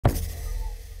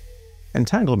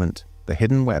Entanglement, the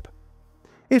hidden web.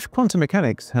 If quantum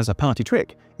mechanics has a party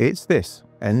trick, it's this: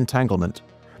 entanglement.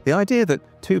 The idea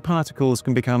that two particles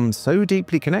can become so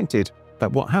deeply connected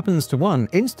that what happens to one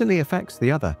instantly affects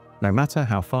the other, no matter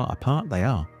how far apart they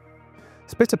are.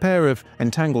 Split a pair of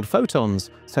entangled photons,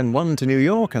 send one to New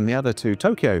York and the other to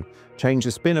Tokyo, change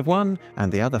the spin of one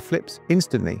and the other flips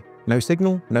instantly. No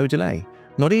signal, no delay,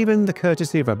 not even the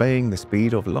courtesy of obeying the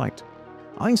speed of light.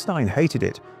 Einstein hated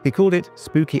it. He called it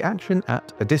spooky action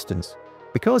at a distance,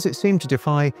 because it seemed to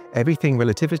defy everything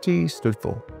relativity stood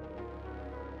for.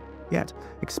 Yet,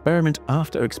 experiment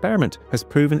after experiment has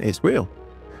proven it's real.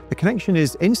 The connection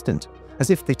is instant, as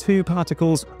if the two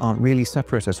particles aren't really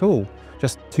separate at all,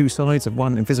 just two sides of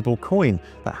one invisible coin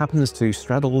that happens to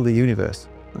straddle the universe.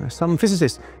 Some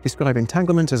physicists describe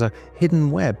entanglement as a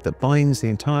hidden web that binds the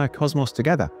entire cosmos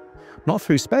together. Not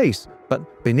through space,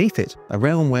 but beneath it, a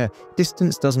realm where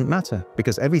distance doesn't matter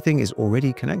because everything is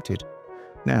already connected.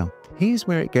 Now, here's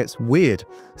where it gets weird.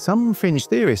 Some fringe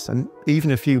theorists, and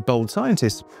even a few bold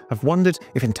scientists, have wondered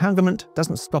if entanglement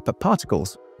doesn't stop at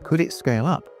particles. Could it scale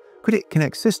up? Could it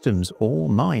connect systems or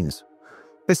minds?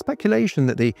 There's speculation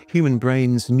that the human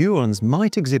brain's neurons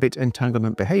might exhibit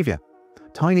entanglement behavior,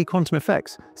 tiny quantum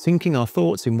effects syncing our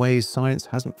thoughts in ways science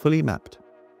hasn't fully mapped.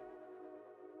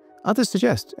 Others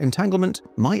suggest entanglement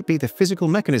might be the physical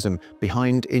mechanism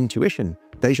behind intuition,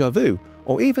 déjà vu,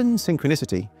 or even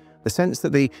synchronicity, the sense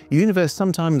that the universe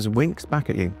sometimes winks back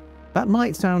at you. That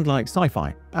might sound like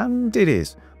sci-fi, and it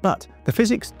is, but the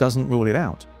physics doesn't rule it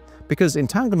out. Because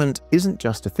entanglement isn't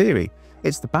just a theory,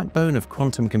 it's the backbone of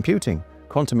quantum computing,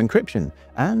 quantum encryption,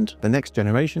 and the next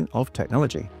generation of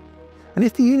technology. And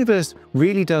if the universe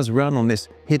really does run on this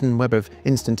hidden web of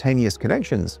instantaneous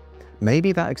connections,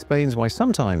 maybe that explains why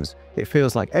sometimes it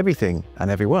feels like everything and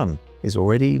everyone is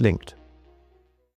already linked.